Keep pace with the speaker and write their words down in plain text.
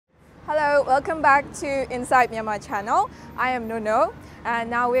Hello, welcome back to Inside Myanmar channel. I am Noenoe, and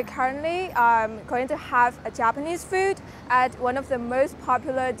now we're currently going to have a Japanese food at one of the most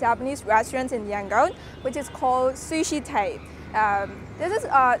popular Japanese restaurants in Yangon, which is called Sushi Tay. This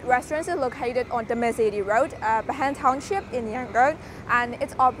restaurant is located on the Mercedes Road, Bahan Township in Yangon, and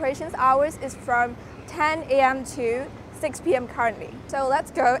its operations hours is from 10 a.m. to 6 p.m. currently. So let's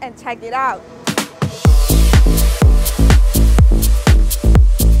go and check it out.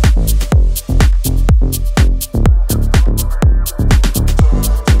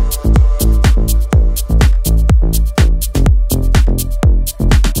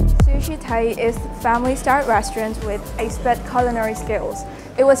 Tay is a family-style restaurant with expert culinary skills.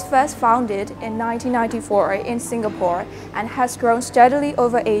 It was first founded in 1994 in Singapore and has grown steadily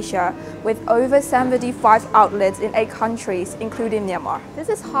over Asia with over 75 outlets in 8 countries, including Myanmar. This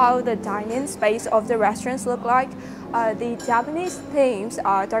is how the dine-in space of the restaurants look like. The Japanese themes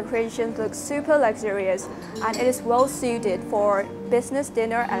decorations look super luxurious, and it is well suited for business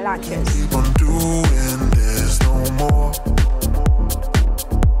dinner and lunches.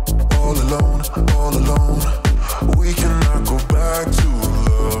 All alone, we cannot go back to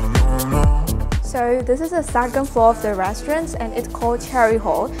love, no. So this is the second floor of the restaurant, and it's called Cherry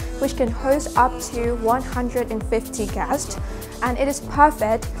Hall, which can host up to 150 guests, and it is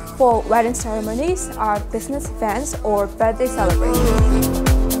perfect for wedding ceremonies, business events, or birthday celebrations.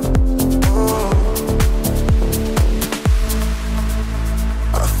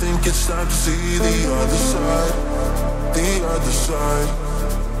 I think it's time to see the other side, the other side.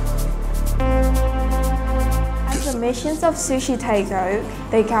 As the missions of Sushi Tay go,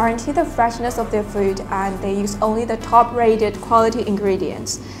 they guarantee the freshness of their food and they use only the top-rated quality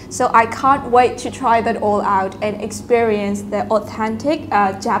ingredients. So I can't wait to try that all out and experience the authentic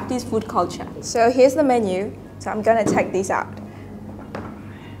Japanese food culture. So here's the menu, so I'm gonna check these out.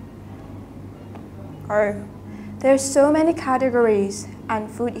 Oh, there's so many categories and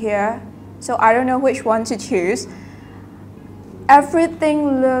food here, so I don't know which one to choose.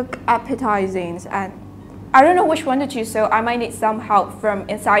 Everything look appetizing, and I don't know which one to choose, so I might need some help from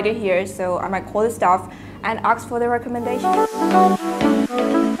insider here, so I might call the staff and ask for the recommendation.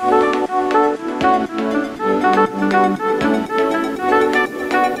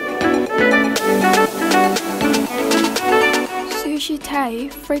 Sushi Tay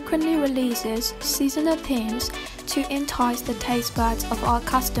frequently releases seasonal themes to entice the taste buds of our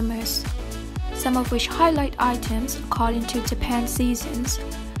customers, some of which highlight items according to Japan's seasons: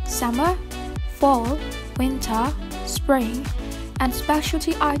 summer, fall, winter, spring, and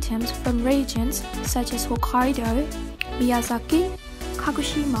specialty items from regions such as Hokkaido, Miyazaki,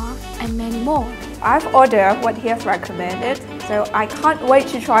 Kagoshima, and many more. I've ordered what he has recommended, so I can't wait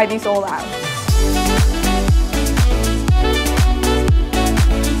to try these all out.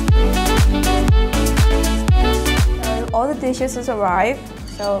 So all the dishes has arrived,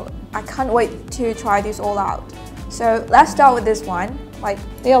 so I can't wait to try these all out. So let's start with this one.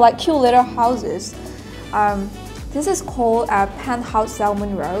 They are like cute little houses. This is called a penthouse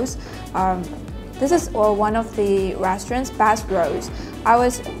salmon rolls. This is one of the restaurant's best rolls. I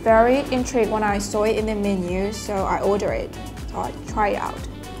was very intrigued when I saw it in the menu, so I ordered it. So I try it out.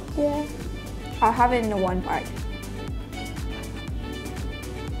 Yeah, I'll have it in one bite.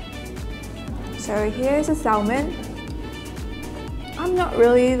 So here's a salmon. I'm not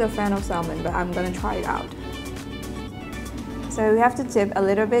really the fan of salmon, but I'm gonna try it out. So we have to dip a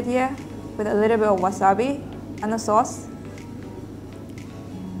little bit here with a little bit of wasabi and the sauce.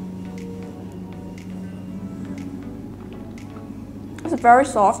 It's very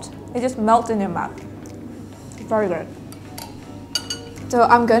soft. It just melts in your mouth. Very good. So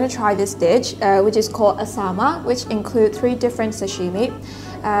I'm going to try this dish, which is called asama, which includes 3 different sashimi.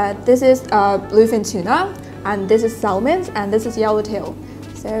 This is bluefin tuna, and this is salmon, and this is yellowtail.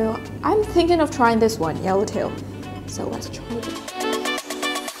 So I'm thinking of trying this one, yellowtail. So let's try it.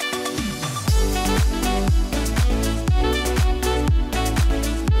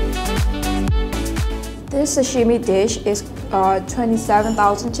 This sashimi dish is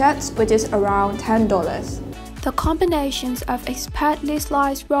 27,000 kyats, which is around $10. The combinations of expertly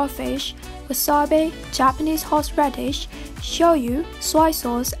sliced raw fish, wasabi, Japanese horseradish, shoyu, soy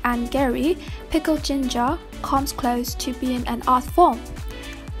sauce, and gari, pickled ginger comes close to being an art form.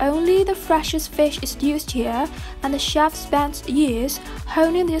 Only the freshest fish is used here, and the chefs spent years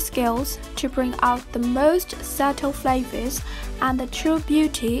honing their skills to bring out the most subtle flavors and the true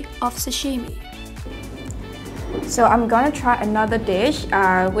beauty of sashimi. So I'm gonna try another dish,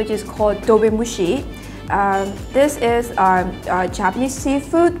 which is called dobemushi. This is Japanese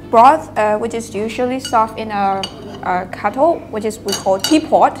seafood broth, which is usually served in a kettle, which is we call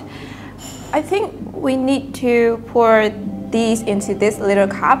teapot. I think we need to pour these into this little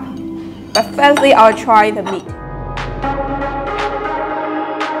cup. But firstly, I'll try the meat.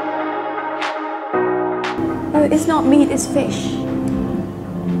 Oh, it's not meat, it's fish.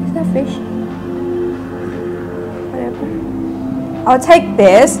 Is that fish? Whatever. I'll take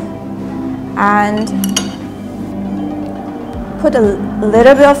this and put a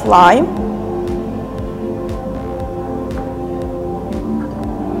little bit of lime.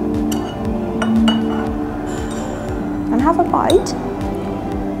 And have a bite.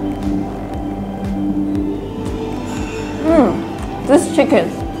 This chicken,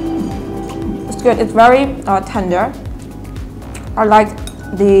 it's good. It's very tender. I like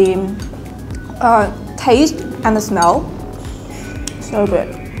the taste and the smell. So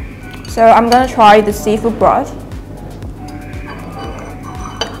good. So I'm gonna try the seafood broth.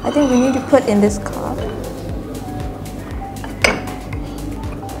 I think we need to put in this cup.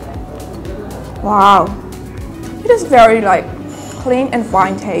 Wow, it is very like clean and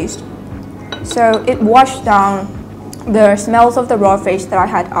fine taste. So it washed down the smells of the raw fish that I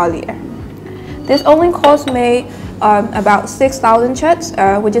had earlier. This only cost me about 6,000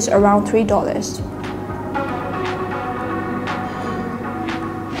 kyats, which is around $3.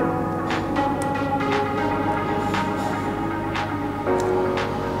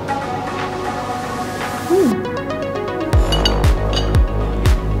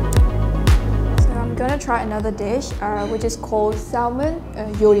 So I'm gonna try another dish, which is called salmon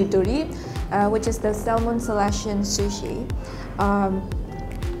yoridori. Which is the salmon selection sushi.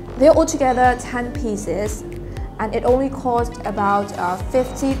 They're altogether 10 pieces and it only cost about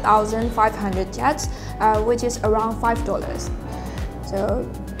 50,500 kyats, which is around $5. So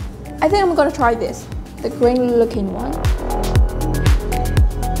I think I'm gonna try this, the green looking one.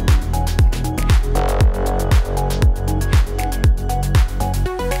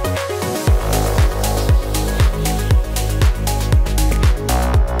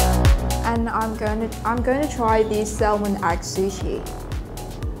 And I'm going to try the salmon egg sushi.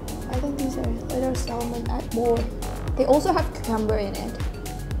 I think these are little salmon egg bowl. They also have cucumber in it.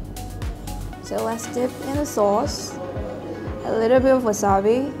 So let's dip in the sauce. A little bit of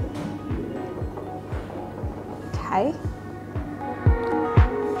wasabi. Okay.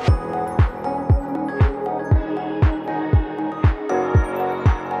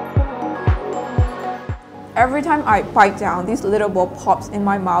 Every time I bite down, this little ball pops in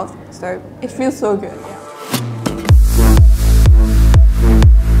my mouth, so it feels so good.